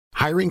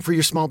Hiring for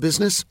your small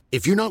business?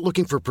 If you're not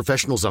looking for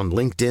professionals on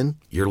LinkedIn,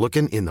 you're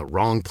looking in the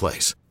wrong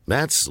place.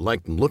 That's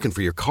like looking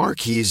for your car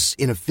keys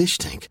in a fish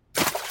tank.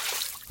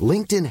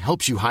 LinkedIn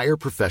helps you hire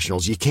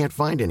professionals you can't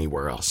find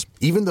anywhere else,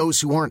 even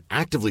those who aren't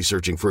actively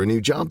searching for a new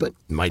job but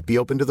might be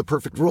open to the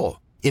perfect role.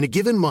 In a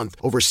given month,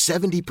 over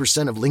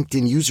 70% of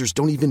LinkedIn users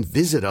don't even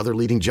visit other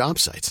leading job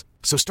sites.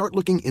 So start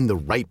looking in the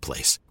right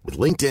place. With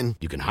LinkedIn,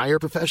 you can hire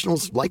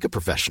professionals like a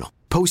professional.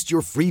 Post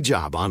your free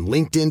job on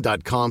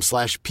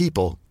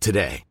linkedin.com/people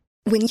today.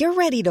 When you're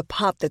ready to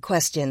pop the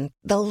question,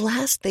 the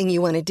last thing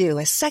you want to do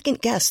is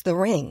second-guess the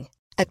ring.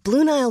 At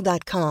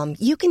BlueNile.com,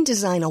 you can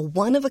design a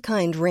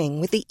one-of-a-kind ring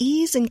with the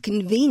ease and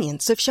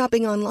convenience of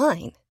shopping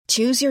online.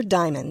 Choose your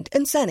diamond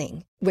and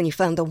setting. When you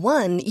find the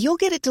one, you'll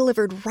get it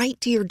delivered right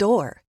to your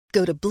door.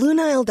 Go to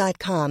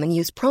BlueNile.com and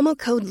use promo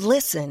code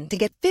LISTEN to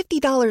get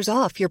 $50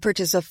 off your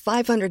purchase of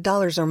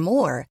 $500 or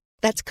more.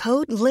 That's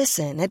code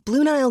LISTEN at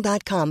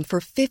BlueNile.com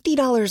for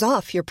 $50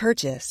 off your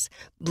purchase.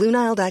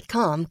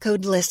 BlueNile.com,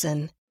 code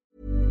LISTEN.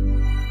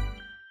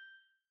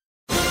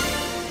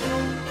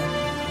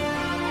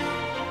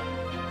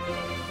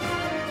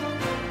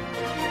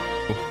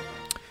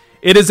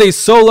 It is a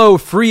solo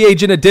free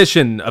agent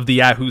edition of the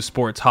Yahoo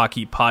Sports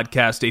Hockey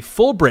Podcast. A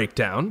full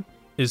breakdown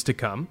is to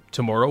come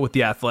tomorrow with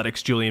the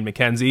Athletic's Julian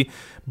McKenzie.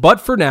 But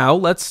for now,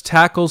 let's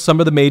tackle some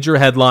of the major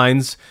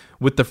headlines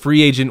with the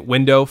free agent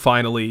window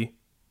finally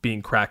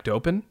being cracked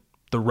open,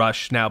 the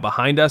rush now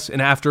behind us, and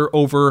after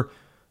over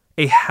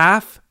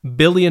 $500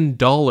 million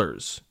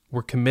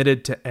were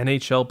committed to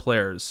NHL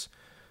players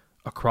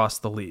across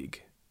the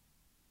league.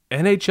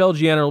 NHL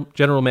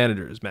general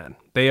managers, man,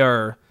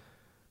 they're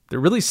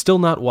really still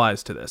not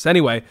wise to this.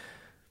 Anyway,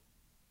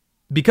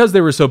 because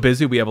they were so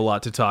busy, we have a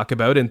lot to talk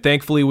about, and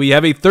thankfully we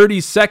have a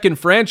 30-second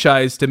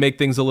franchise to make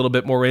things a little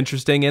bit more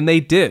interesting, and they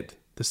did.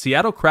 The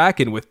Seattle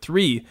Kraken with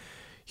 3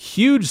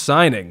 huge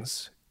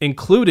signings,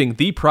 including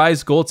the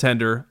prize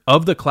goaltender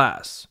of the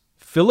class,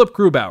 Philip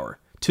Grubauer,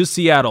 to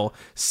Seattle,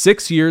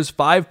 6 years,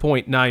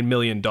 $5.9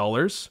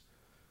 million.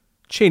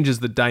 Changes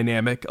the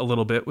dynamic a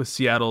little bit with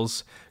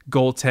Seattle's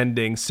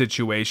goaltending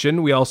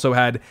situation. We also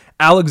had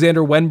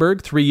Alexander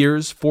Wenberg, 3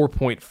 years,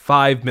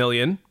 $4.5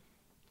 million.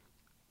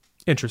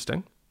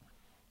 Interesting.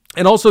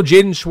 And also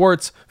Jaden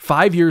Schwartz,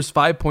 5 years,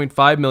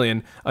 $5.5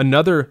 million.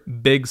 Another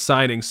big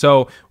signing.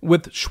 So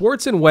with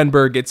Schwartz and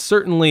Wenberg, it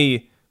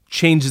certainly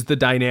changes the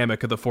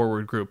dynamic of the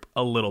forward group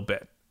a little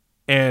bit.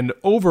 And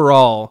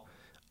overall,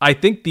 I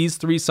think these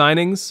 3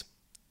 signings,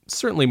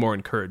 certainly more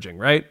encouraging,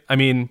 right? I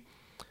mean,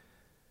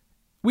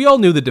 we all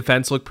knew the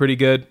defense looked pretty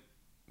good,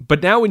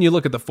 but now when you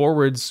look at the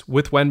forwards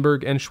with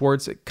Wenberg and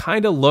Schwartz, it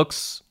kind of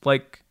looks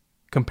like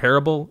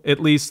comparable, at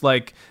least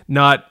like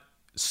not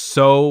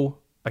so,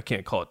 I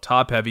can't call it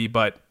top heavy,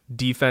 but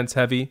defense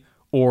heavy,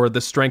 or the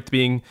strength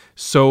being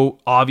so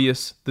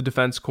obvious, the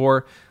defense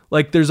core.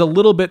 Like there's a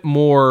little bit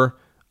more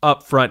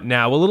up front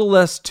now, a little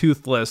less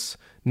toothless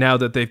now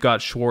that they've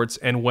got Schwartz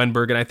and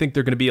Wenberg, and I think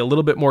they're going to be a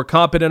little bit more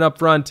competent up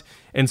front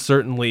and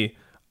certainly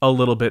a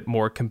little bit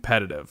more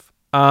competitive.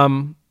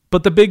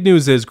 But the big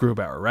news is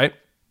Grubauer, right?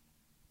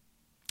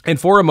 And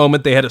for a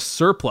moment, they had a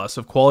surplus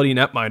of quality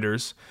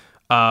netminders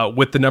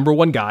with the number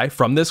 1 guy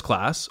from this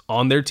class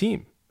on their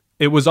team.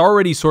 It was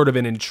already sort of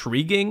an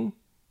intriguing,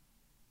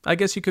 I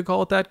guess you could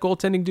call it that,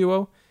 goaltending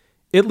duo.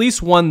 At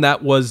least one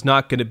that was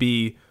not going to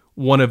be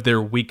one of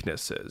their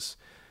weaknesses.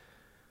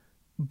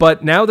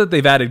 But now that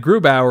they've added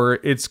Grubauer,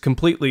 it's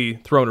completely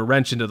thrown a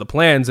wrench into the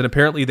plans, and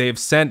apparently they've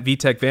sent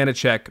Vitek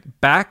Vanacek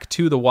back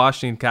to the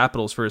Washington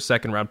Capitals for a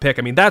second-round pick.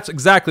 I mean, that's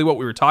exactly what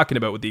we were talking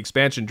about with the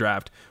expansion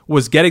draft,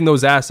 was getting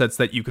those assets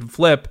that you could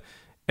flip,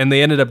 and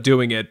they ended up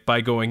doing it by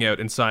going out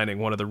and signing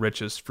one of the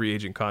richest free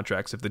agent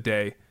contracts of the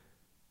day.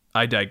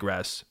 I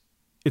digress.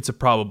 It's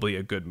probably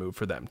a good move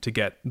for them to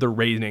get the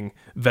reigning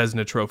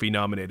Vezina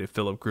Trophy-nominated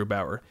Philip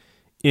Grubauer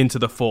into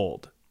the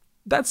fold.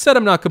 That said,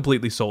 I'm not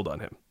completely sold on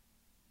him.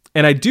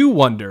 And I do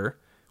wonder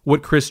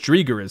what Chris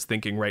Driedger is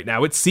thinking right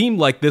now. It seemed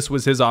like this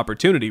was his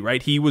opportunity,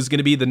 right? He was going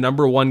to be the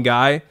number 1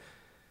 guy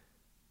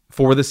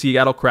for the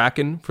Seattle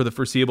Kraken for the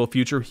foreseeable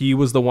future. He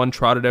was the one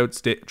trotted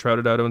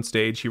out on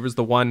stage. He was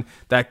the one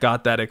that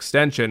got that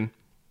extension.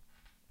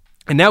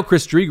 And now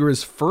Chris Driedger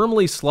is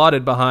firmly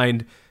slotted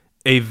behind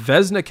a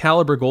Vezina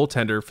caliber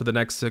goaltender for the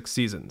next 6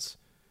 seasons.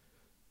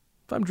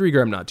 If I'm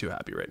Driedger, I'm not too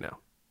happy right now.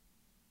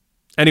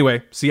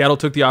 Anyway, Seattle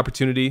took the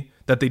opportunity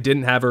that they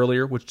didn't have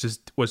earlier, which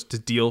was to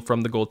deal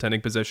from the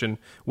goaltending position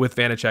with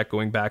Vanacek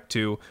going back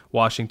to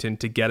Washington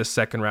to get a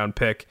second-round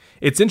pick.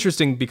 It's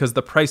interesting because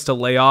the price to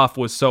lay off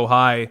was so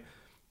high,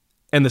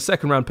 and the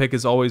second-round pick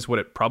is always what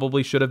it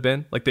probably should have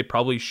been. Like, they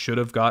probably should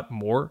have got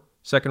more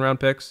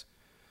second-round picks.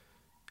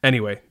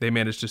 Anyway, they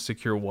managed to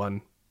secure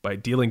one by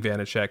dealing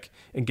Vanacek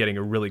and getting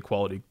a really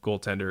quality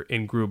goaltender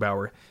in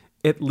Grubauer,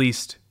 at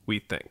least we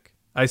think.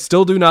 I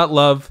still do not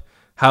love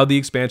how the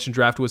expansion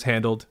draft was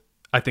handled.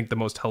 I think the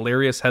most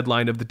hilarious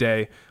headline of the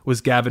day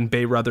was Gavin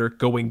Bayreuther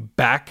going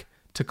back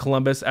to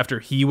Columbus after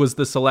he was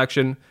the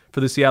selection for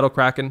the Seattle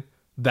Kraken.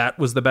 That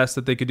was the best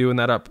that they could do in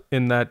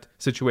that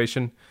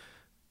situation.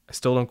 I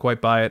still don't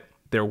quite buy it,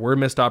 There were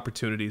missed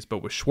opportunities,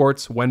 but with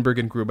Schwartz, Wenberg,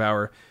 and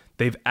Grubauer,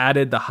 they've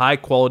added the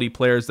high-quality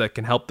players that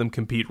can help them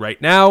compete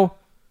right now,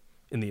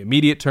 in the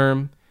immediate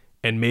term,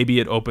 and maybe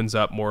it opens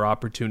up more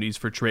opportunities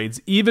for trades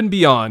even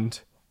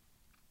beyond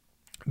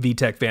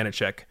Vitek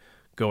Vanacek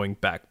going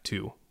back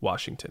to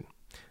Washington.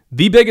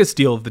 The biggest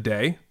deal of the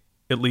day,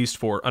 at least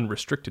for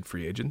unrestricted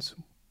free agents,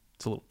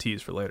 it's a little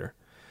tease for later.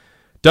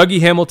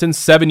 Dougie Hamilton,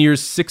 7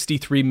 years,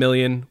 $63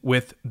 million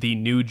with the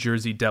New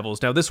Jersey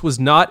Devils. Now, this was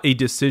not a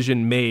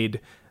decision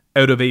made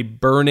out of a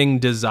burning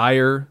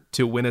desire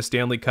to win a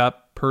Stanley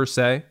Cup per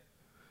se,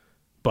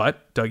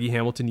 but Dougie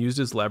Hamilton used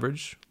his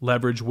leverage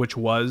which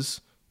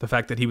was the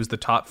fact that he was the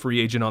top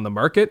free agent on the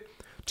market,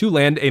 to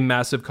land a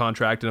massive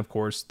contract, and of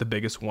course, the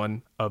biggest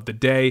one of the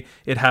day.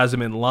 It has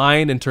him in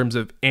line in terms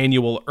of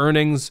annual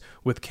earnings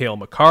with Cale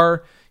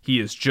Makar.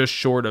 He is just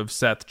short of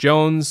Seth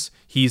Jones.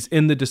 He's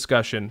in the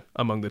discussion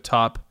among the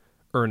top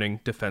earning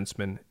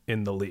defensemen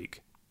in the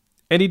league.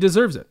 And he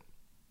deserves it.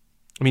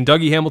 I mean,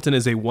 Dougie Hamilton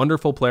is a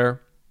wonderful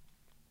player.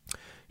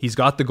 He's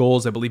got the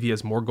goals. I believe he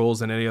has more goals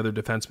than any other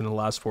defenseman in the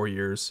last 4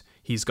 years.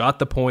 He's got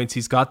the points.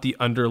 He's got the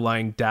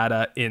underlying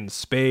data in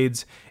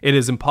spades. It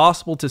is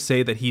impossible to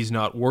say that he's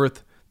not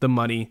worth the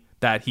money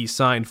that he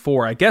signed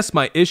for. I guess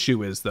my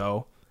issue is,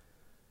 though,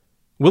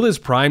 will his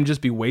prime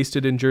just be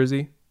wasted in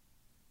Jersey?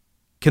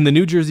 Can the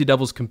New Jersey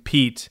Devils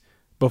compete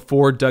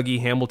before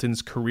Dougie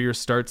Hamilton's career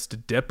starts to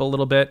dip a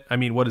little bit? I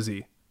mean, what is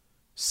he?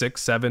 6,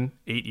 7,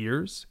 8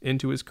 years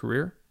into his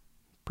career?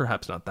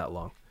 Perhaps not that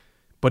long.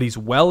 But he's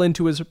well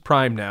into his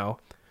prime now.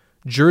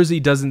 Jersey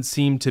doesn't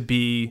seem to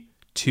be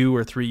 2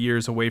 or 3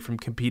 years away from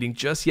competing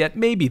just yet.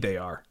 Maybe they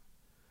are.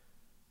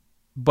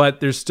 But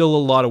there's still a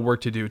lot of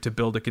work to do to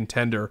build a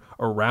contender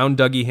around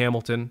Dougie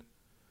Hamilton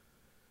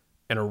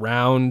and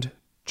around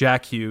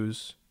Jack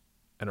Hughes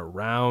and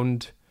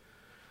around...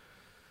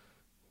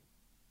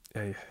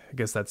 I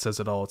guess that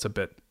says it all. It's a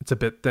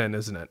bit thin,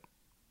 isn't it?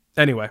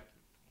 Anyway,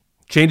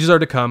 changes are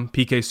to come.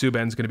 PK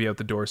Subban's going to be out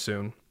the door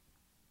soon.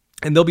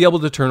 And they'll be able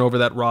to turn over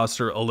that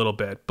roster a little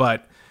bit.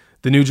 But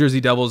the New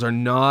Jersey Devils are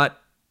not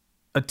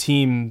a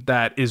team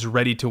that is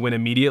ready to win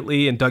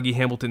immediately. And Dougie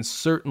Hamilton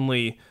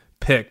certainly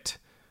picked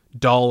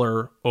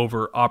dollar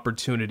over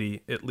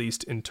opportunity, at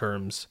least in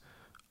terms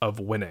of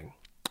winning.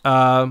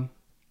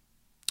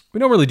 We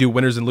don't really do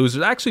winners and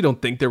losers. I actually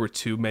don't think there were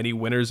too many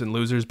winners and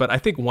losers, but I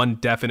think one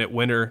definite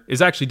winner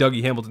is actually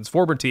Dougie Hamilton's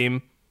former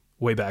team,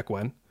 way back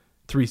when,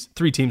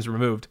 three teams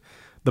removed,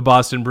 the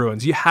Boston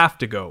Bruins. You have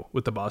to go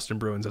with the Boston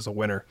Bruins as a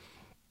winner.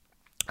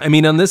 I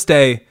mean, on this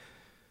day,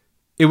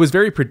 it was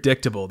very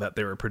predictable that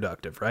they were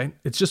productive, right?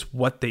 It's just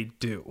what they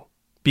do.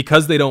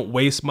 Because they don't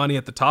waste money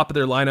at the top of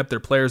their lineup, their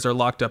players are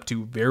locked up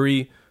to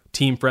very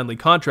team-friendly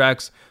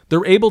contracts.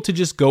 They're able to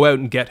just go out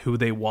and get who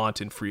they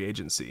want in free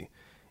agency.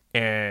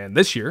 And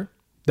this year,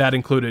 that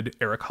included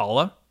Eric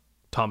Haula,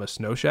 Thomas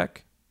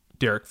Nosek,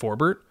 Derek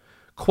Forbort.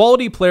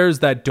 Quality players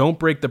that don't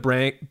break the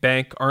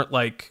bank, aren't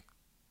like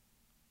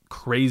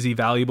crazy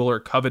valuable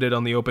or coveted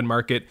on the open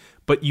market,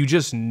 but you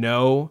just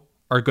know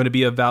are going to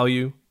be of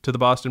value to the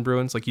Boston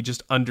Bruins. Like, you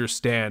just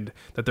understand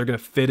that they're going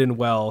to fit in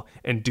well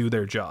and do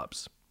their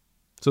jobs.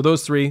 So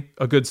those three,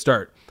 a good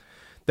start.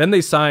 Then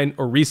they sign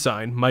or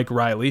re-sign Mike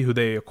Riley, who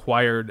they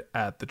acquired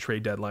at the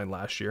trade deadline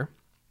last year.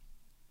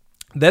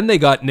 Then they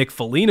got Nick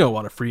Foligno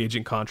on a free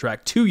agent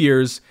contract, 2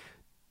 years,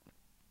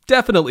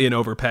 definitely an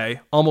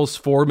overpay.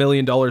 Almost $4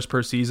 million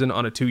per season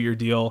on a 2-year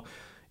deal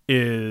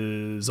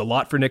is a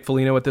lot for Nick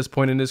Foligno at this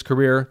point in his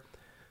career.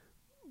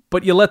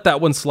 But you let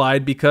that one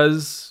slide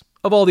because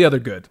of all the other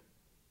good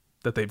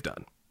that they've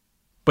done.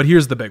 But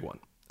here's the big one.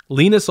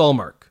 Linus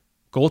Ullmark,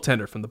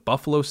 goaltender from the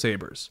Buffalo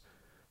Sabres,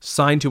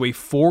 signed to a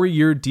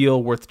 4-year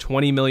deal worth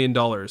 $20 million.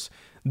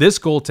 This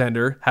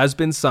goaltender has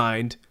been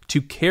signed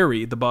to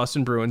carry the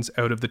Boston Bruins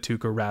out of the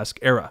Tuukka Rask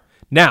era.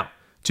 Now,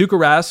 Tuukka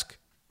Rask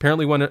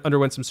apparently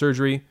underwent some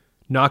surgery,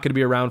 not going to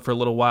be around for a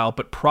little while,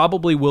 but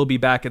probably will be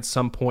back at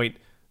some point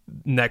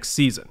next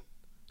season.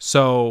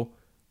 So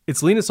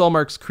it's Linus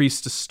Ullmark's crease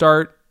to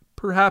start,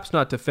 perhaps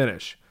not to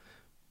finish.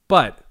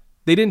 But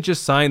they didn't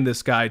just sign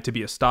this guy to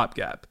be a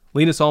stopgap.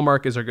 Linus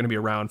Ullmark is going to be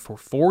around for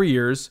 4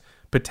 years,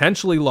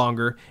 potentially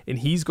longer, and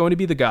he's going to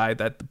be the guy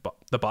that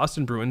the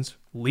Boston Bruins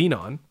lean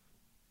on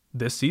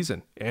this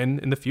season and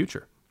in the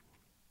future.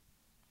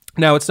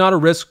 Now, it's not a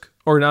risk,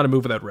 or not a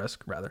move without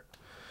risk, rather.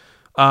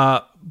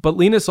 But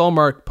Linus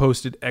Ullmark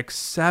posted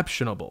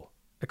exceptional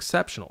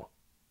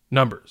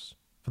numbers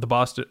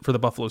for the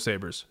Buffalo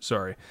Sabres.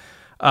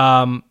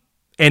 And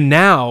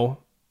now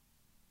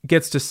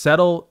gets to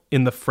settle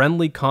in the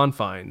friendly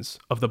confines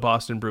of the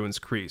Boston Bruins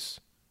crease.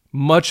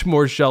 Much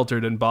more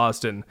sheltered in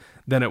Boston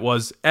than it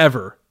was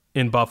ever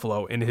in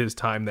Buffalo in his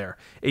time there.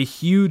 A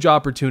huge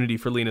opportunity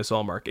for Linus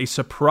Ullmark. A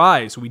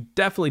surprise. We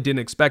definitely didn't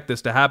expect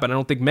this to happen. I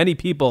don't think many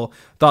people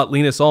thought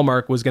Linus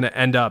Ullmark was going to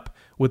end up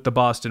with the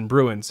Boston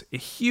Bruins. A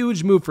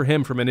huge move for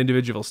him from an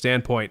individual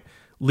standpoint,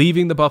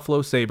 leaving the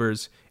Buffalo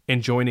Sabres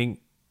and joining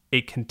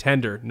a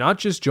contender. Not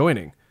just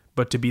joining,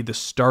 but to be the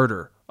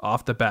starter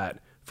off the bat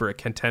for a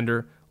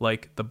contender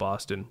like the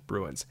Boston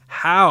Bruins.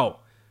 How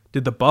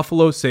did the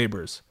Buffalo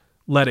Sabres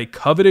let a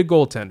coveted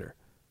goaltender,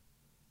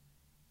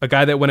 a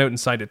guy that went out and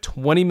signed a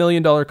 $20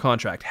 million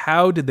contract,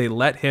 how did they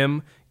let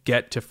him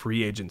get to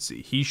free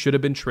agency? He should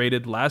have been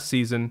traded last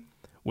season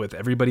with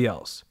everybody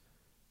else.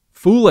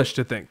 Foolish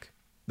to think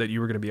that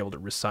you were going to be able to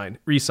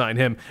re-sign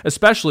him,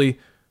 especially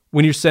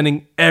when you're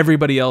sending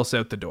everybody else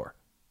out the door.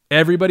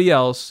 Everybody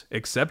else,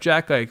 except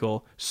Jack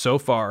Eichel, so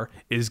far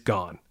is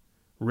gone.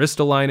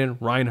 Ristolainen,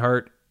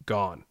 Reinhart,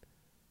 gone.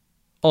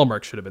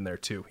 Ullmark should have been there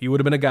too. He would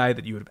have been a guy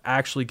that you would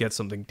actually get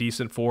something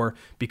decent for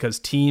because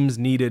teams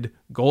needed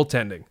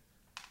goaltending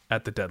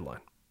at the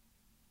deadline.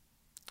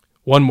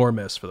 One more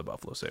miss for the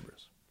Buffalo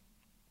Sabres.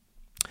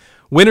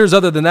 Winners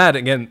other than that,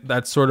 again,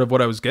 that's sort of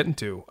what I was getting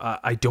to.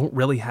 I don't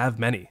really have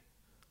many.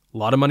 A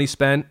lot of money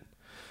spent.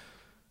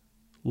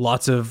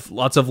 Lots of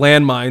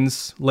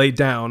landmines laid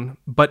down,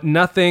 but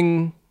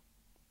nothing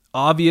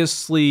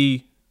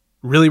obviously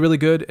really, really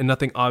good and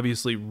nothing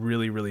obviously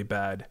really, really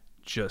bad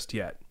just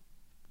yet.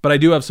 But I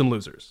do have some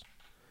losers.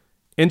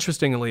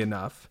 Interestingly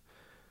enough,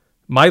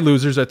 my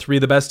losers are 3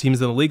 of the best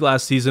teams in the league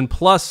last season,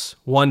 plus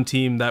one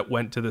team that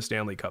went to the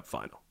Stanley Cup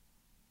final.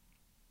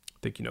 I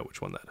think you know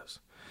which one that is.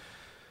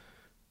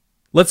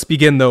 Let's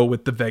begin, though,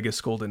 with the Vegas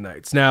Golden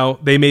Knights. Now,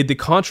 they made the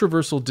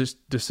controversial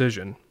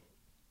decision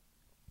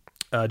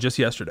just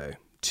yesterday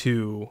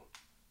to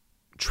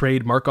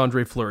trade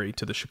Marc-Andre Fleury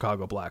to the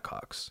Chicago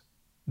Blackhawks.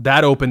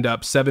 That opened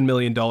up $7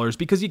 million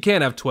because you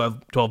can't have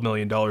 $12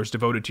 million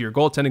devoted to your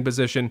goaltending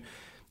position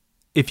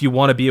if you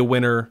want to be a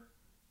winner,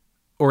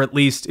 or at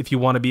least if you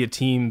want to be a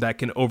team that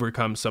can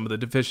overcome some of the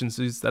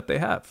deficiencies that they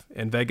have.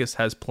 And Vegas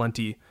has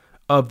plenty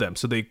of them.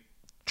 So they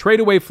trade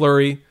away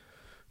Fleury,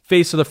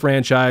 face of the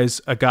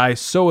franchise, a guy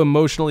so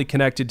emotionally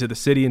connected to the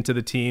city and to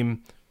the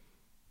team,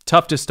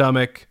 tough to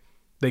stomach.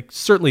 They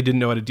certainly didn't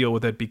know how to deal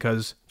with it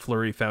because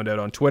Fleury found out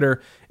on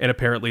Twitter, and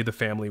apparently the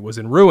family was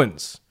in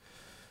ruins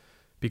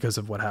because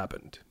of what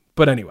happened.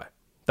 But anyway,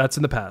 that's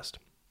in the past.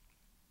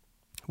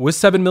 With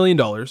 $7 million,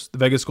 the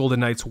Vegas Golden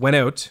Knights went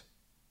out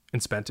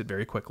and spent it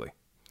very quickly.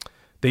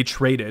 They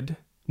traded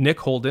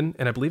Nick Holden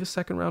and I believe a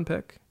second-round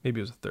pick,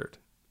 maybe it was a third,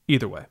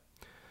 either way,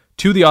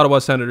 to the Ottawa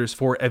Senators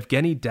for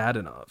Evgeny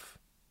Dadonov,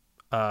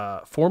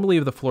 formerly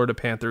of the Florida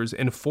Panthers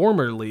and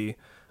formerly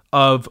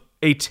of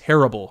a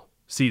terrible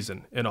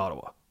season in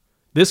Ottawa.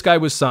 This guy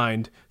was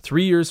signed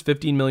 3 years,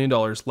 $15 million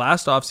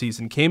last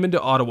offseason, came into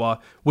Ottawa,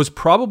 was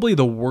probably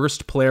the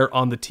worst player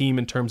on the team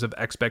in terms of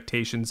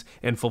expectations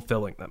and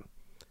fulfilling them.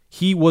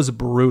 He was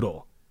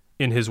brutal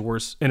in his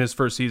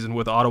first season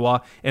with Ottawa,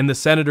 and the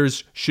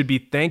Senators should be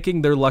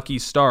thanking their lucky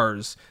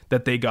stars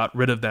that they got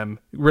rid of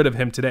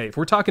him today. If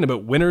we're talking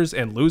about winners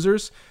and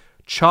losers,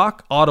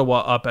 chalk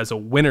Ottawa up as a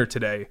winner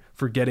today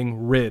for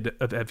getting rid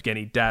of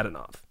Evgeny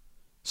Dadonov.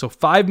 So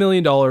 $5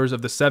 million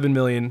of the $7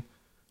 million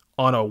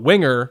on a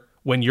winger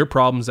when your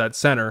problem's at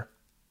center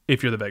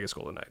if you're the Vegas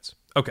Golden Knights.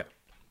 Okay,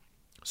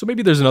 so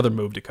maybe there's another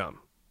move to come.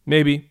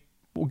 Maybe.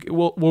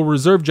 We'll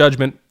reserve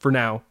judgment for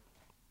now.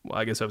 Well,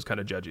 I guess I was kind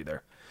of judgy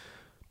there.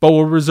 But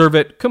we'll reserve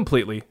it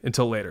completely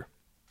until later.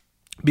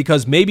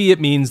 Because maybe it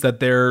means that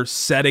they're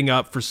setting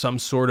up for some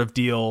sort of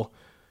deal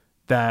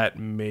that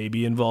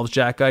maybe involves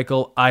Jack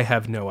Eichel. I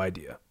have no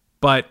idea.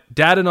 But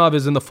Dadonov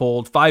is in the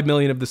fold. $5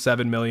 million of the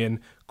 $7 million.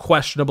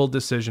 Questionable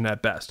decision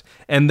at best.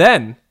 And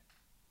then,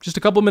 just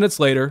a couple minutes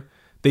later,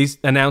 they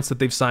announced that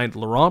they've signed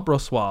Laurent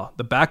Brossoit,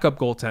 the backup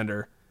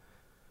goaltender,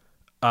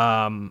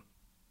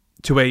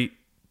 to a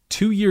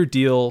 2-year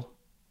deal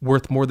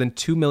worth more than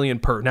 $2 million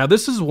per. Now,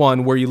 this is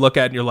one where you look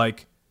at it and you're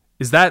like,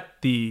 is that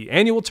the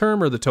annual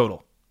term or the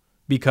total?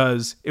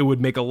 Because it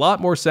would make a lot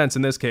more sense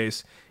in this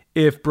case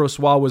if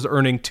Brossoit was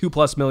earning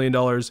 $2+ million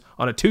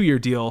on a 2-year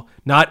deal,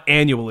 not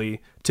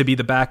annually, to be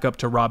the backup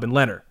to Robin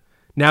Lehner.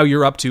 Now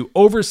you're up to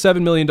over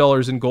 $7 million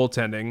in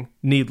goaltending,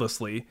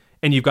 needlessly,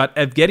 and you've got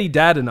Evgeny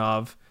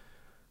Dadonov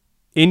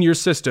in your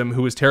system,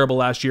 who was terrible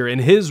last year,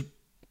 and his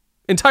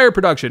entire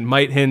production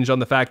might hinge on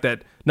the fact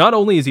that not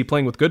only is he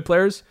playing with good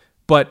players,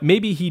 but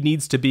maybe he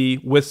needs to be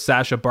with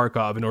Sasha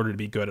Barkov in order to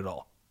be good at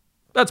all.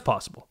 That's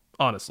possible,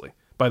 honestly,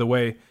 by the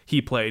way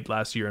he played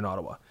last year in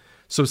Ottawa.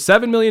 So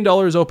 $7 million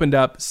opened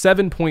up,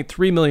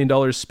 $7.3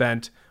 million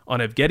spent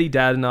on Evgeny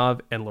Dadonov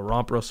and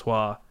Laurent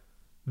Brossoit.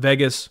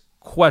 Vegas,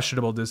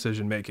 questionable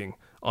decision-making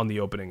on the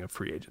opening of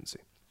free agency.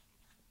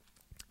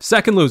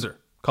 Second loser,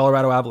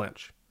 Colorado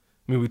Avalanche.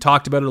 I mean, we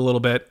talked about it a little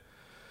bit,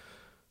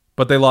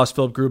 but they lost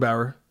Philip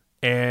Grubauer,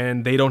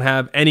 and they don't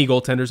have any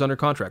goaltenders under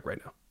contract right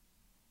now.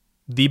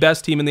 The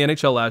best team in the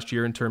NHL last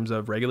year in terms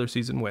of regular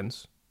season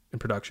wins and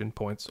production,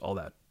 points, all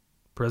that.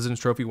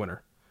 President's Trophy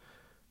winner.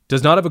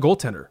 Does not have a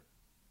goaltender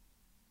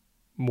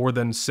more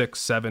than 6,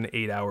 7,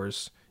 8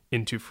 hours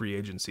into free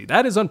agency.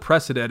 That is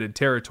unprecedented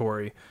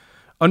territory,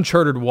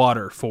 uncharted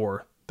water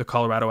for the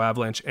Colorado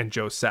Avalanche and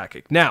Joe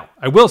Sakic. Now,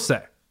 I will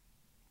say,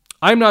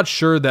 I'm not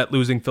sure that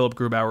losing Philip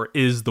Grubauer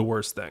is the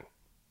worst thing.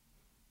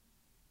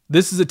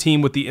 This is a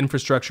team with the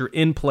infrastructure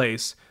in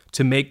place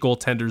to make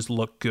goaltenders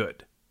look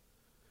good.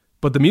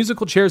 But the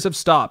musical chairs have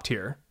stopped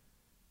here,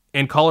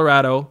 and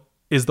Colorado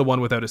is the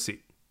one without a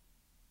seat.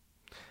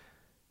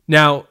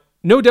 Now,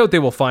 no doubt they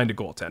will find a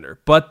goaltender,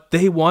 but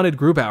they wanted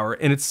Grubauer,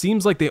 and it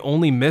seems like they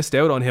only missed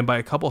out on him by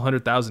a couple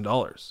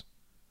 $100,000.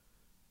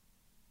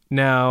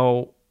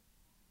 Now,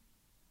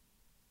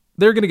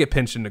 they're going to get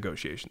pinched in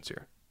negotiations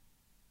here.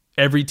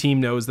 Every team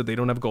knows that they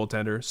don't have a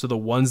goaltender, so the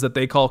ones that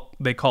they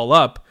call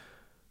up,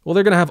 well,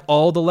 they're going to have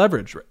all the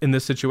leverage in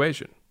this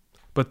situation.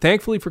 But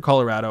thankfully for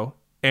Colorado,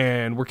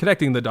 and we're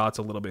connecting the dots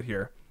a little bit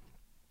here,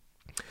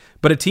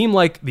 but a team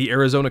like the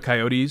Arizona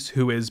Coyotes,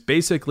 who is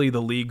basically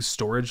the league's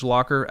storage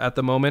locker at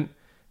the moment,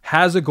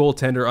 has a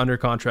goaltender under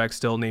contract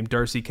still named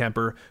Darcy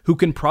Kemper, who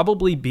can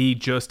probably be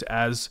just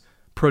as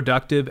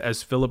productive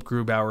as Philip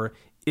Grubauer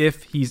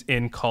if he's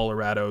in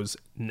Colorado's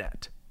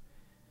net.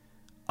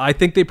 I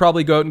think they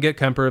probably go out and get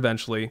Kemper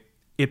eventually.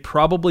 It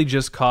probably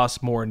just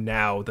costs more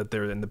now that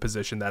they're in the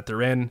position that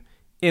they're in.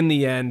 In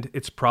the end,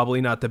 it's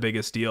probably not the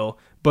biggest deal,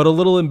 but a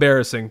little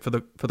embarrassing for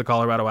the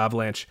Colorado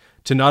Avalanche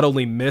to not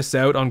only miss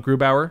out on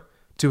Grubauer,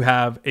 to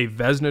have a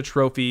Vezina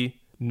Trophy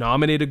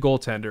nominated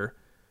goaltender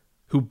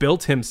who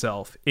built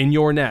himself in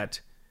your net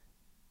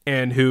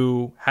and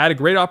who had a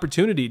great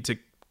opportunity to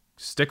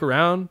stick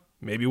around,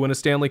 maybe win a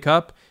Stanley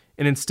Cup,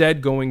 and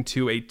instead going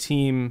to a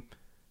team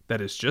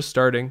that is just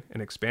starting, an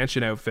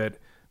expansion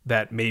outfit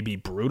that may be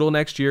brutal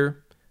next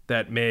year,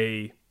 that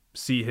may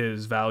see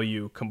his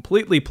value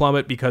completely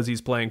plummet because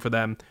he's playing for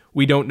them.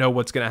 We don't know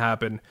what's going to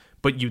happen,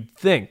 but you'd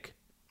think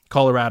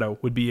Colorado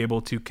would be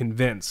able to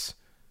convince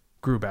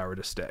Grubauer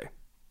to stay.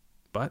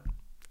 But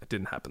it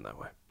didn't happen that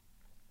way.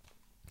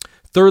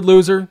 Third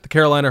loser, the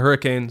Carolina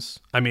Hurricanes.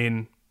 I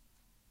mean,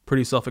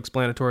 pretty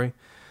self-explanatory.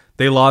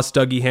 They lost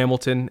Dougie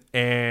Hamilton,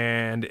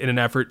 and in an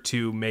effort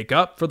to make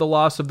up for the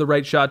loss of the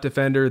right shot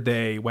defender,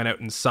 they went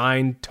out and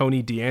signed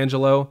Tony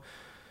DeAngelo.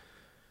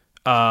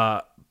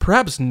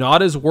 Perhaps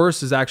not as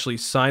worse as actually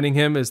signing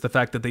him is the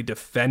fact that they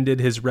defended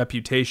his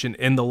reputation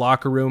in the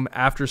locker room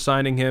after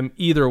signing him.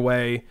 Either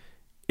way,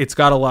 it's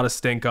got a lot of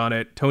stink on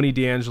it. Tony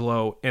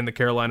DeAngelo and the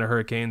Carolina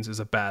Hurricanes is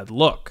a bad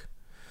look.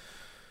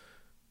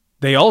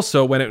 They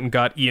also went out and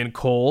got Ian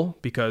Cole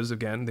because,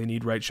 again, they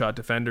need right shot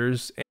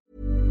defenders.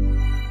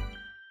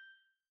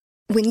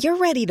 When you're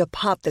ready to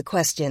pop the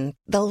question,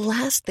 the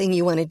last thing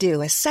you want to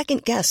do is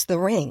second-guess the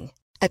ring.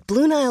 At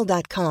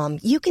BlueNile.com,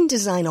 you can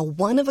design a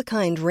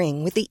one-of-a-kind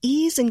ring with the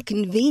ease and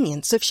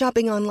convenience of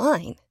shopping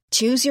online.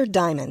 Choose your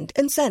diamond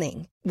and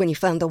setting. When you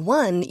find the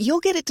one, you'll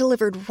get it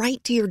delivered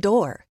right to your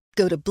door.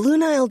 Go to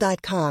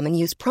BlueNile.com and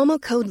use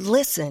promo code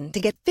LISTEN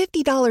to get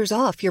 $50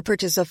 off your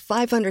purchase of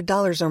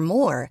 $500 or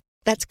more.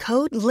 That's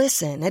code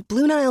LISTEN at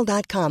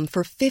BlueNile.com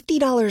for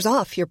 $50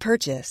 off your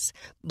purchase.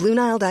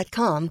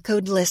 BlueNile.com,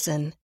 code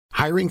LISTEN.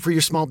 Hiring for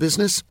your small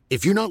business?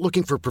 If you're not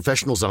looking for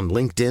professionals on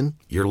LinkedIn,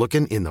 you're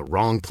looking in the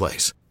wrong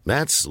place.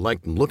 That's like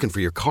looking for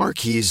your car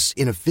keys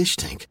in a fish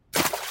tank.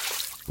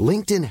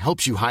 LinkedIn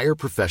helps you hire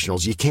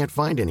professionals you can't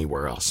find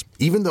anywhere else,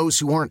 even those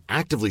who aren't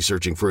actively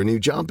searching for a new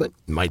job but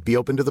might be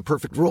open to the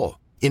perfect role.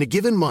 In a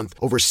given month,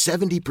 over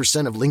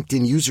 70% of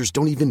LinkedIn users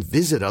don't even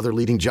visit other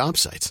leading job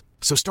sites.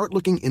 So start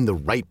looking in the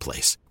right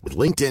place. With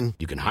LinkedIn,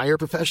 you can hire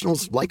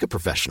professionals like a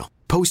professional.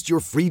 Post your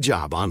free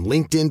job on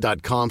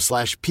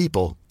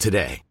linkedin.com/people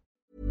today.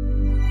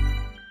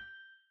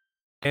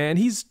 And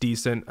he's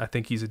decent. I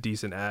think he's a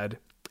decent ad.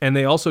 And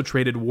they also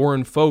traded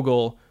Warren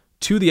Fogle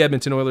to the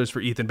Edmonton Oilers for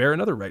Ethan Bear,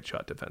 another right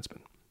shot defenseman.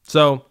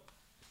 So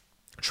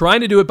trying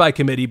to do it by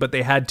committee, but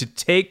they had to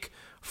take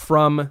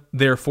from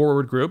their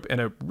forward group, and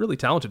a really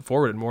talented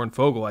forward in Warren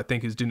Fogle, I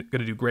think, is going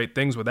to do great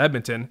things with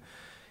Edmonton.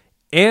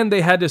 And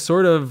they had to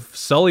sort of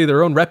sully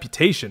their own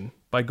reputation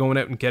by going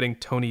out and getting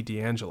Tony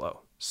DeAngelo.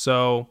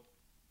 So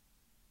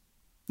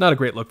not a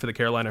great look for the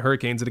Carolina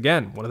Hurricanes. And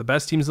again, one of the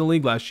best teams in the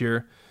league last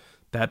year,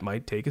 that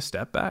might take a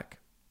step back.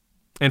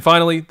 And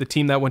finally, the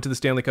team that went to the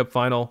Stanley Cup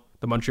final,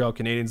 the Montreal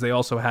Canadiens, they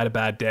also had a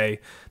bad day.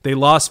 They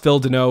lost Phil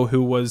Deneau,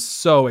 who was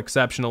so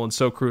exceptional and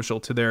so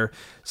crucial to their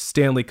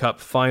Stanley Cup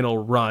final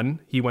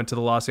run. He went to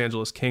the Los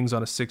Angeles Kings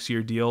on a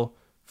 6-year deal,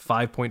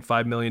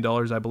 $5.5 million,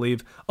 I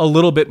believe. A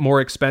little bit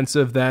more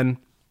expensive than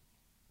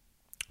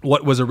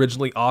what was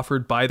originally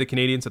offered by the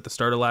Canadiens at the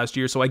start of last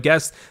year. So I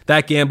guess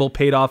that gamble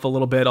paid off a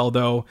little bit,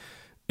 although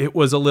it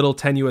was a little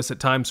tenuous at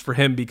times for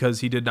him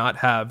because he did not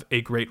have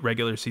a great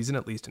regular season,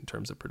 at least in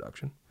terms of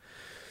production.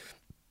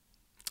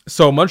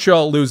 So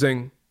Montreal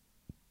losing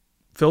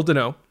Phil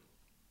Deneau.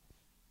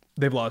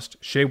 They've lost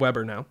Shea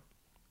Weber now.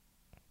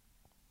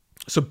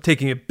 So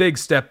taking a big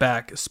step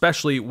back,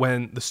 especially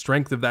when the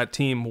strength of that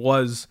team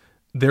was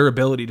their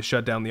ability to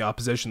shut down the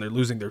opposition. They're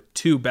losing their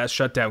two best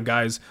shutdown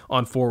guys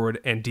on forward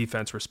and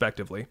defense,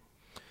 respectively.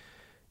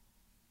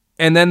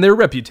 And then their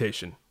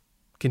reputation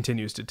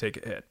continues to take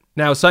a hit.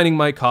 Now, signing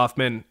Mike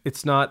Hoffman,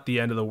 it's not the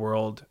end of the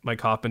world.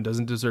 Mike Hoffman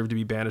doesn't deserve to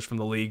be banished from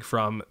the league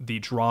from the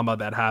drama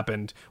that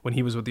happened when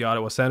he was with the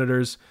Ottawa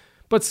Senators,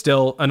 but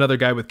still another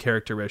guy with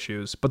character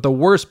issues. But the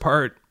worst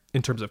part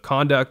in terms of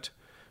conduct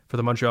for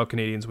the Montreal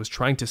Canadiens was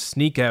trying to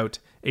sneak out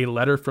a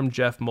letter from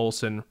Jeff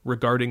Molson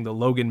regarding the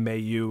Logan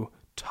Mailloux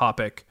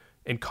topic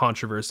and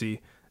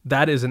controversy.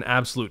 That is an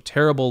absolute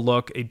terrible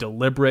look, a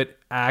deliberate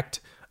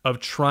act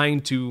of trying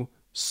to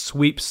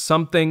sweep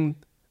something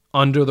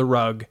under the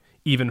rug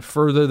even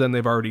further than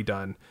they've already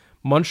done.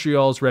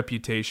 Montreal's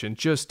reputation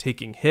just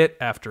taking hit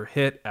after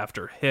hit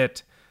after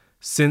hit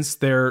since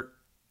their,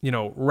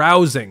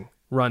 rousing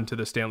run to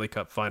the Stanley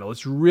Cup final.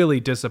 It's really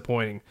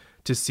disappointing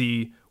to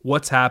see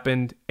what's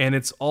happened, and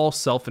it's all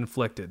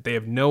self-inflicted. They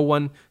have no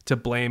one to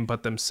blame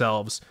but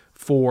themselves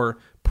for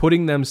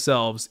putting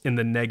themselves in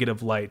the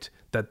negative light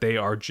that they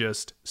are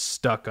just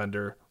stuck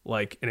under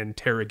like an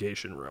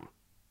interrogation room.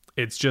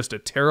 It's just a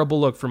terrible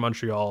look for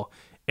Montreal,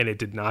 and it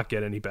did not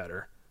get any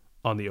better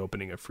on the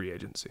opening of free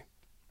agency.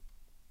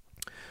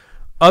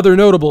 Other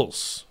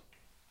notables.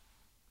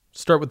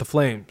 Start with the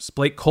Flames.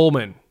 Blake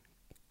Coleman,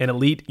 an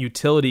elite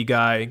utility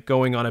guy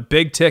going on a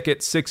big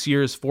ticket, 6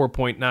 years,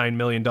 $4.9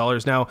 million.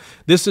 Now,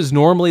 this is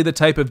normally the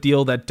type of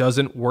deal that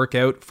doesn't work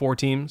out for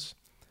teams.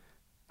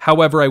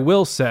 However, I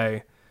will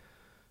say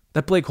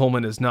that Blake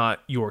Coleman is not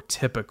your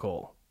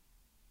typical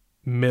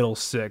middle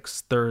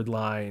six, third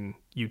line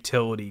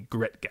utility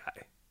grit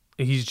guy.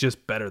 He's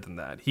just better than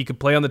that. He could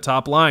play on the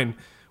top line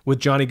with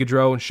Johnny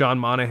Gaudreau and Sean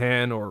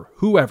Monahan or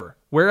whoever.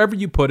 Wherever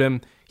you put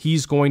him,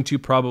 he's going to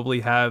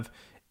probably have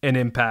an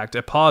impact,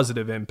 a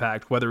positive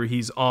impact, whether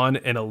he's on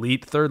an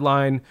elite third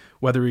line,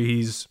 whether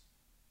he's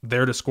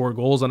there to score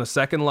goals on a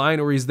second line,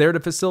 or he's there to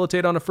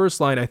facilitate on a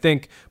first line. I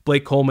think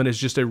Blake Coleman is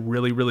just a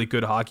really, really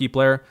good hockey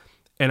player,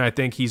 and I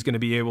think he's going to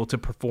be able to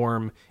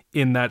perform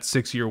in that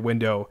 6-year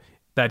window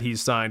that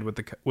he's signed with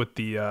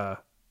the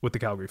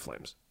Calgary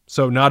Flames.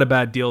 So not a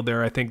bad deal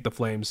there. I think the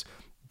Flames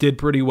did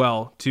pretty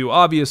well to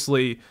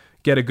obviously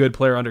get a good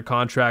player under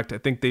contract. I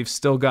think they've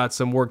still got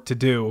some work to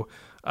do.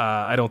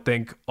 I don't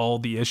think all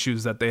the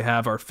issues that they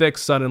have are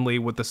fixed suddenly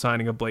with the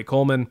signing of Blake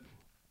Coleman,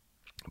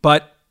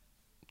 but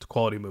it's a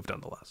quality move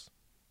nonetheless.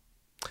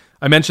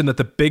 I mentioned that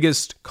the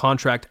biggest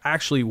contract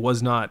actually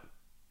was not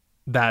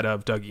that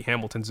of Dougie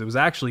Hamilton's. It was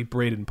actually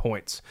Braden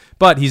Point's,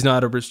 but he's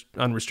not an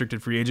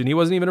unrestricted free agent. He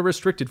wasn't even a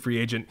restricted free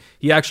agent.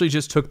 He actually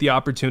just took the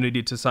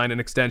opportunity to sign an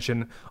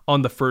extension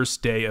on the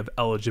first day of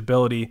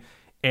eligibility,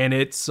 and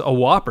it's a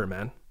whopper,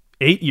 man.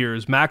 8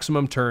 years,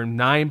 maximum term,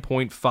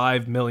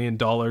 $9.5 million,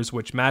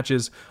 which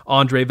matches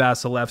Andrei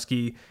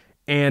Vasilevsky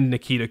and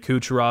Nikita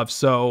Kucherov.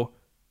 So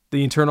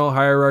the internal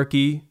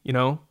hierarchy,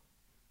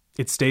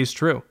 it stays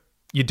true.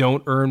 You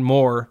don't earn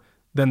more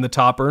than the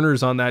top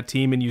earners on that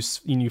team, and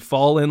you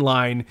fall in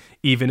line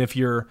even if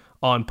you're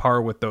on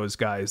par with those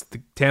guys.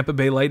 The Tampa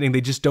Bay Lightning, they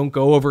just don't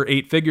go over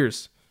 8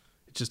 figures.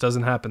 It just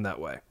doesn't happen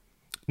that way.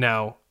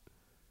 Now,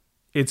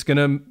 it's going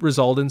to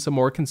result in some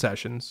more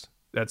concessions.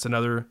 That's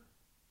another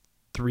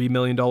 $3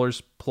 million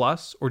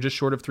plus, or just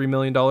short of $3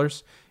 million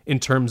in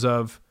terms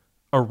of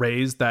a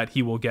raise that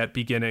he will get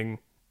beginning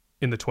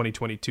in the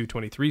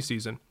 2022-23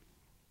 season.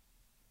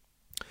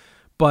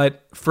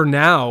 But for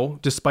now,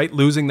 despite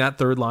losing that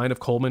third line of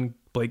Coleman,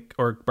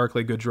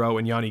 Barclay Goodrow,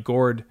 and Yanni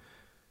Gourde,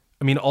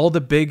 I mean, all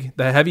the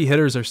heavy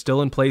hitters are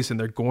still in place, and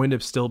they're going to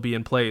still be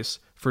in place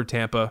for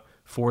Tampa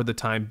for the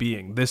time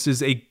being. This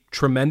is a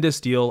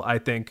tremendous deal, I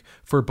think,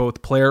 for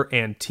both player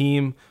and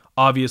team.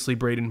 Obviously,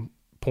 Braden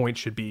Point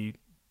should be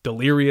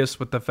delirious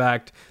with the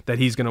fact that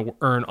he's going to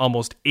earn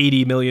almost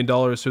 $80 million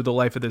through the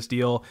life of this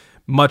deal.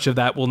 Much of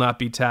that will not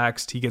be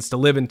taxed. He gets to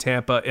live in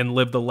Tampa and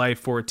live the life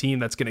for a team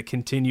that's going to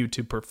continue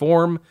to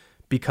perform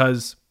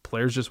because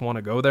players just want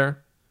to go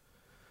there.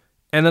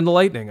 And then the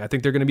Lightning, I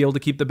think they're going to be able to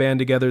keep the band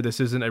together.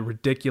 This isn't a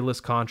ridiculous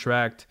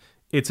contract.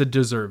 It's a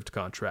deserved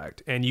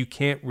contract. And you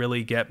can't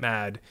really get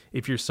mad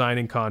if you're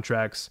signing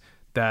contracts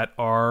that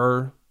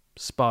are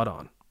spot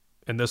on.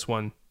 And this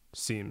one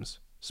seems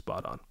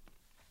spot on.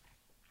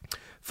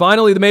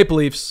 Finally, the Maple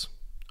Leafs.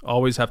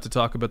 Always have to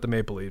talk about the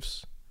Maple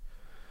Leafs.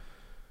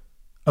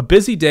 A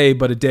busy day,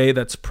 but a day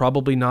that's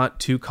probably not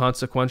too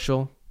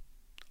consequential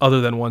other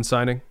than one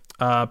signing.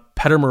 Petr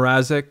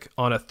Mrazek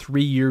on a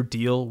 3-year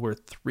deal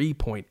worth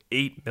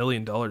 $3.8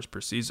 million per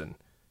season.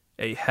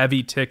 A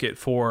heavy ticket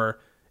for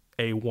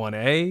a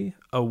 1A,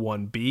 a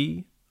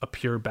 1B, a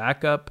pure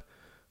backup.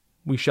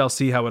 We shall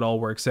see how it all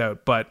works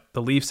out. But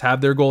the Leafs have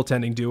their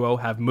goaltending duo,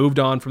 have moved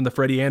on from the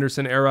Freddie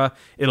Anderson era.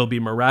 It'll be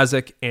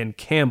Mrazek and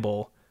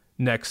Campbell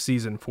next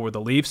season for the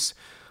Leafs.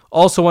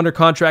 Also under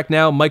contract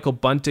now, Michael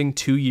Bunting,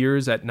 2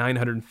 years at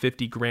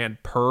 $950,000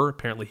 per.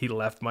 Apparently he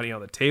left money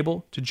on the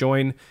table to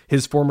join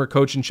his former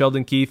coach in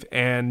Sheldon Keefe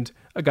and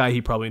a guy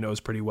he probably knows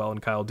pretty well in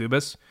Kyle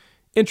Dubas.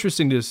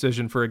 Interesting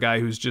decision for a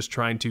guy who's just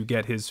trying to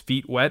get his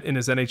feet wet in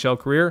his NHL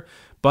career.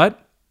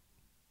 But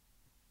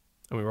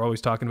we were always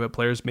talking about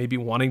players maybe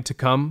wanting to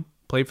come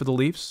play for the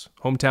Leafs.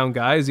 Hometown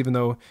guys, even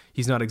though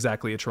he's not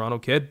exactly a Toronto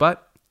kid.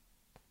 But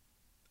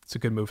it's a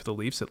good move for the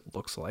Leafs, it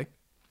looks like.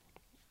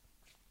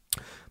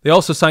 They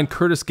also signed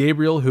Curtis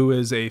Gabriel, who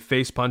is a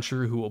face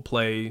puncher who will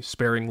play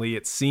sparingly,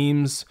 it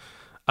seems,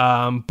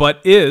 but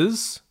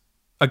is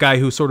a guy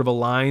who sort of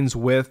aligns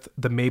with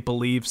the Maple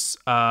Leafs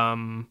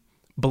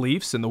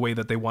beliefs and the way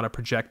that they want to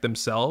project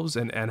themselves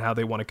and how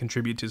they want to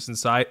contribute to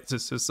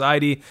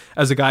society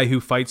as a guy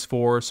who fights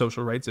for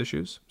social rights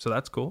issues. So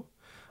that's cool.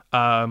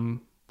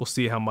 We'll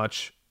see how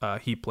much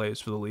he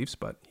plays for the Leafs,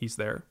 but he's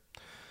there.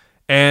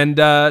 And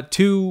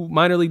 2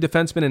 minor league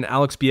defensemen in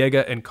Alex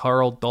Biega and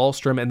Carl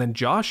Dahlstrom, and then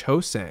Josh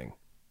Hosang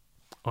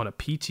on a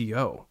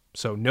PTO.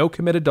 So no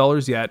committed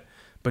dollars yet,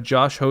 but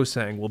Josh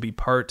Ho-Sang will be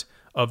part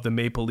of the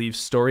Maple Leafs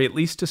story, at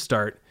least to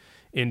start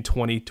in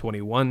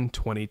 2021,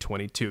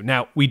 2022.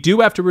 Now, we do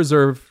have to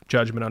reserve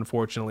judgment,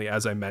 unfortunately,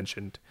 as I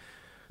mentioned.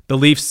 The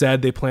Leafs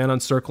said they plan on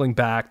circling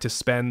back to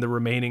spend the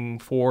remaining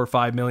 $4 or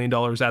 $5 million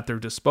at their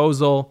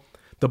disposal.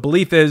 The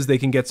belief is they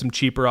can get some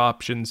cheaper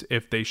options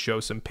if they show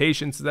some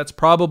patience. That's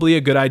probably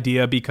a good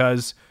idea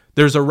because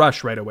there's a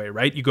rush right away,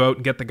 right? You go out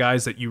and get the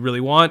guys that you really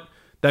want.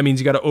 That means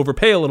you got to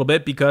overpay a little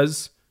bit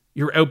because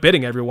you're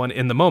outbidding everyone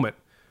in the moment.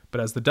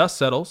 But as the dust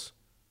settles,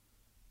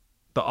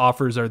 the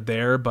offers are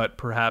there, but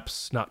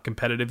perhaps not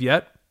competitive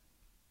yet.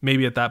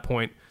 Maybe at that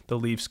point, the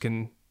Leafs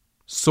can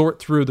sort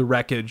through the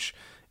wreckage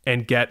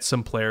and get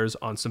some players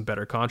on some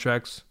better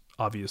contracts.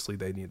 Obviously,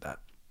 they need that.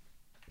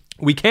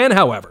 We can,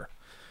 however,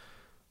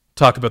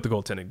 talk about the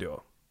goaltending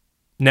duo.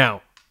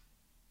 Now,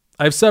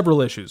 I have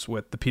several issues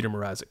with the Peter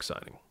Mrazek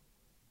signing.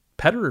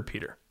 Petter or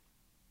Peter?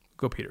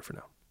 Go Peter for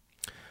now.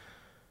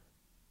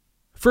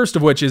 First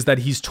of which is that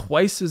he's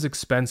twice as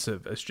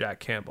expensive as Jack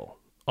Campbell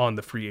on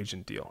the free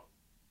agent deal.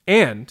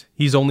 And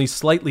he's only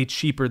slightly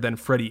cheaper than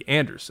Freddie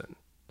Anderson.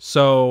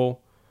 So,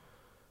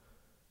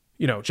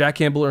 Jack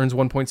Campbell earns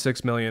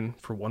 $1.6 million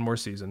for one more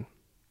season,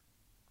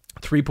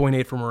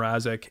 $3.8 for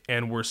Mrazek,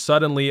 and we're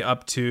suddenly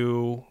up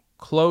to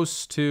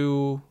close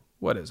to,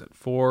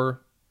 $4,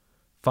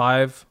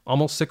 $5,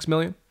 almost $6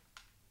 million.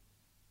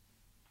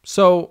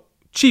 So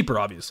cheaper,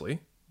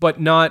 obviously,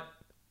 but not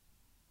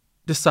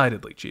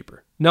decidedly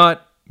cheaper,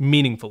 not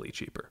meaningfully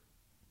cheaper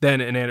than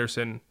an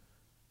Anderson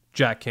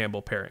Jack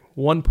Campbell pairing.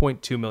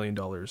 $1.2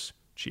 million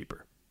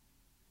cheaper.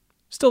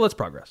 Still, that's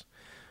progress.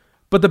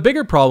 But the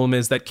bigger problem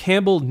is that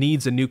Campbell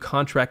needs a new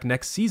contract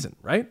next season,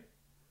 right?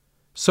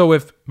 So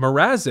if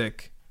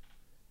Mrazek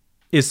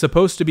is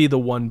supposed to be the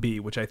 1B,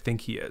 which I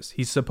think he is,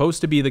 he's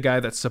supposed to be the guy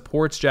that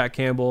supports Jack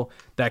Campbell,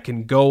 that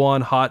can go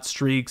on hot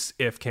streaks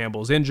if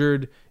Campbell's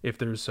injured, if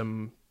there's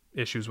some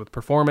issues with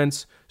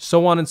performance,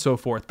 so on and so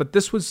forth. But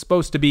this was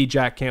supposed to be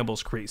Jack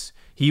Campbell's crease.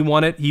 He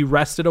won it. He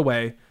wrested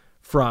away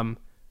from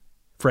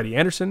Freddie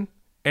Anderson,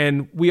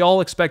 and we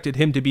all expected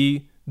him to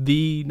be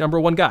the number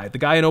one guy, the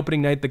guy in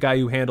opening night, the guy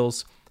who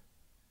handles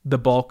the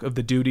bulk of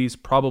the duties,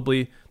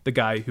 probably the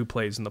guy who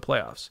plays in the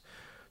playoffs.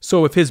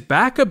 So if his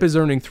backup is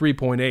earning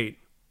 3.8,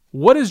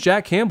 what is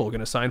Jack Campbell going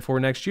to sign for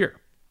next year?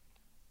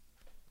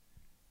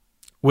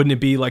 Wouldn't it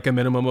be like a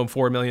minimum of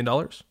 $4 million?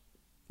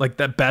 Like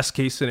that best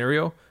case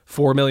scenario,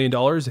 $4 million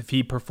if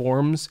he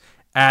performs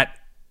at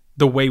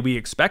the way we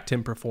expect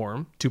him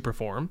to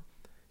perform.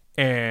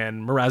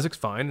 And Mrazek's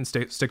fine and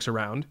sticks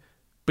around,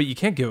 but you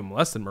can't give him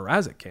less than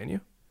Mrazek, can you?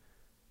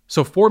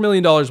 So $4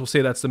 million, we'll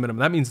say that's the minimum.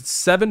 That means it's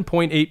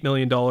 $7.8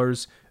 million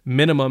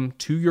minimum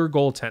to your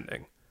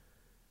goaltending,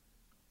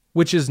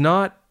 which is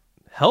not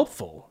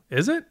helpful,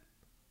 is it?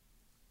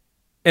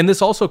 And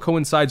this also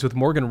coincides with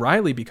Morgan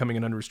Rielly becoming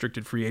an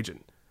unrestricted free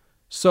agent.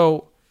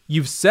 So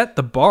you've set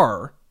the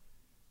bar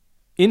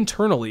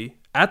internally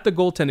at the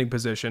goaltending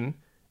position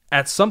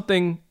at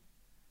something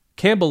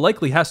Campbell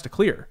likely has to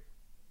clear,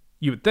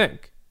 you would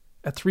think,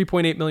 at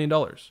 $3.8 million.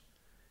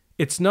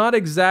 It's not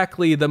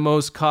exactly the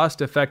most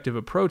cost-effective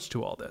approach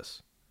to all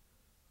this.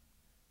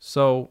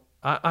 So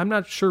I'm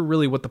not sure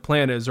really what the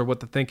plan is or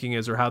what the thinking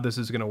is or how this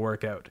is going to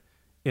work out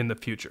in the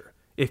future.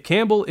 If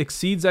Campbell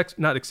if he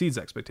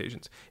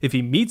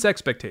meets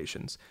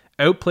expectations,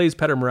 outplays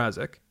Petr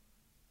Mrazek,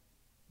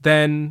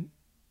 then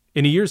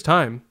in a year's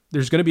time,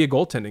 there's going to be a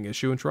goaltending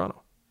issue in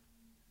Toronto.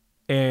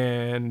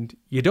 And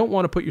you don't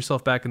want to put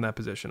yourself back in that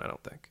position, I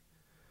don't think.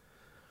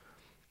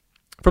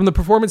 From the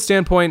performance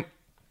standpoint,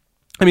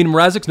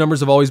 Mrazek's numbers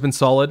have always been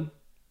solid,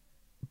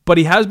 but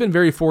he has been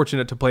very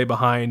fortunate to play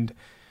behind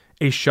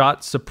a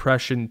shot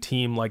suppression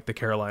team like the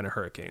Carolina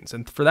Hurricanes.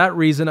 And for that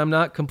reason, I'm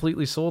not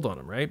completely sold on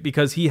him, right?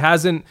 Because he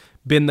hasn't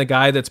been the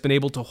guy that's been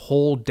able to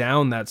hold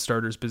down that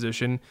starter's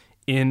position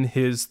in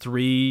his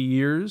 3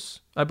 years,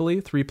 I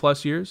believe,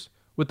 3+ years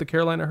with the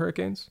Carolina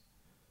Hurricanes.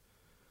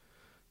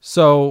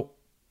 So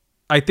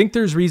I think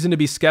there's reason to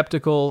be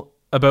skeptical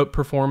about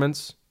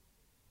performance.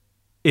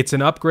 It's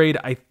an upgrade,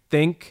 I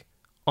think,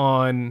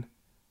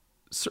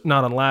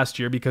 not on last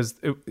year because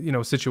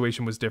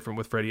situation was different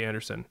with Freddie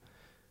Anderson,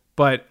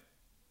 but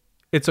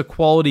it's a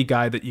quality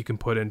guy that you can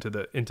put into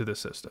the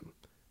system.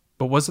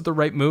 But was it the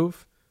right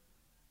move?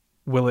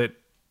 Will it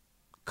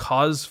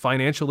cause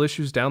financial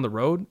issues down the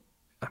road?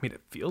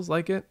 It feels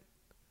like it.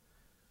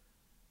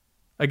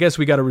 I guess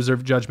we got to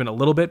reserve judgment a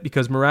little bit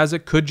because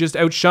Mrazek could just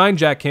outshine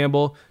Jack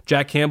Campbell.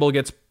 Jack Campbell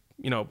gets,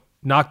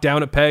 knocked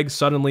down at pegs,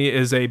 suddenly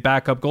is a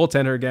backup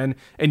goaltender again,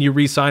 and you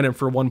re-sign him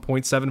for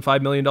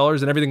 $1.75 million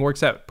and everything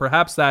works out.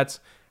 Perhaps that's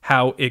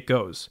how it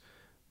goes.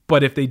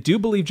 But if they do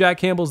believe Jack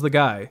Campbell's the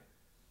guy,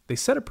 they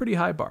set a pretty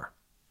high bar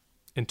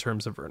in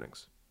terms of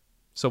earnings.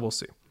 So we'll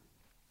see.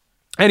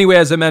 Anyway,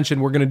 as I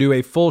mentioned, we're going to do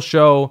a full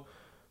show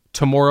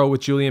tomorrow with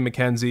Julian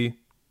McKenzie.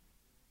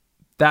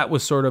 That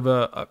was sort of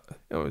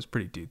it was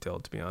pretty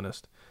detailed, to be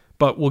honest.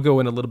 But we'll go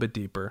in a little bit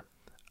deeper.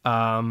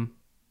 But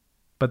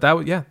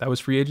that was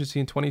free agency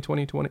in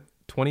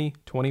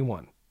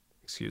 2021.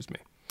 Excuse me.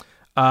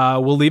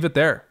 we'll leave it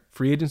there.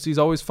 Free agency is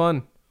always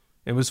fun.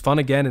 It was fun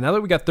again. And now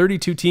that we got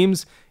 32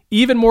 teams,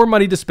 even more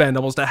money to spend,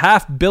 almost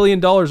 $500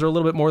 million or a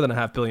little bit more than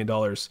 $500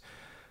 million.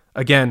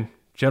 Again,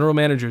 general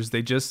managers,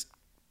 they just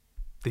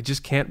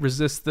can't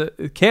resist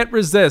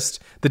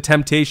the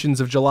temptations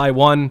of July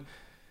 1,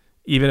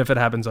 even if it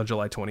happens on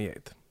July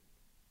 28th.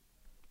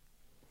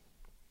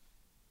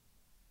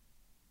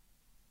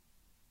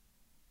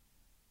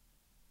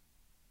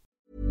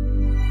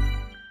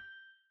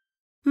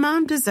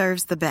 Mom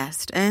deserves the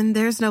best, and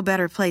there's no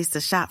better place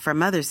to shop for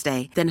Mother's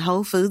Day than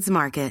Whole Foods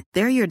Market.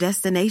 They're your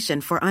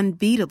destination for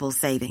unbeatable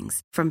savings,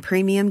 from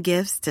premium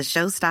gifts to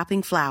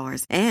show-stopping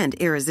flowers and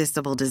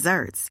irresistible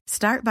desserts.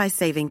 Start by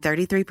saving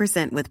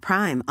 33% with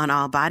Prime on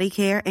all body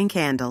care and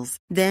candles.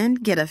 Then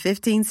get a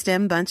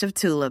 15-stem bunch of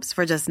tulips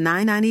for just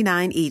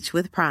 $9.99 each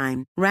with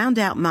Prime. Round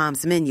out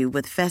Mom's menu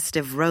with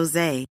festive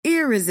rosé,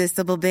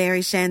 irresistible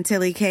berry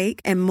chantilly cake,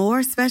 and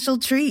more special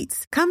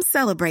treats. Come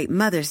celebrate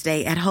Mother's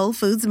Day at Whole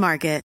Foods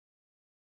Market.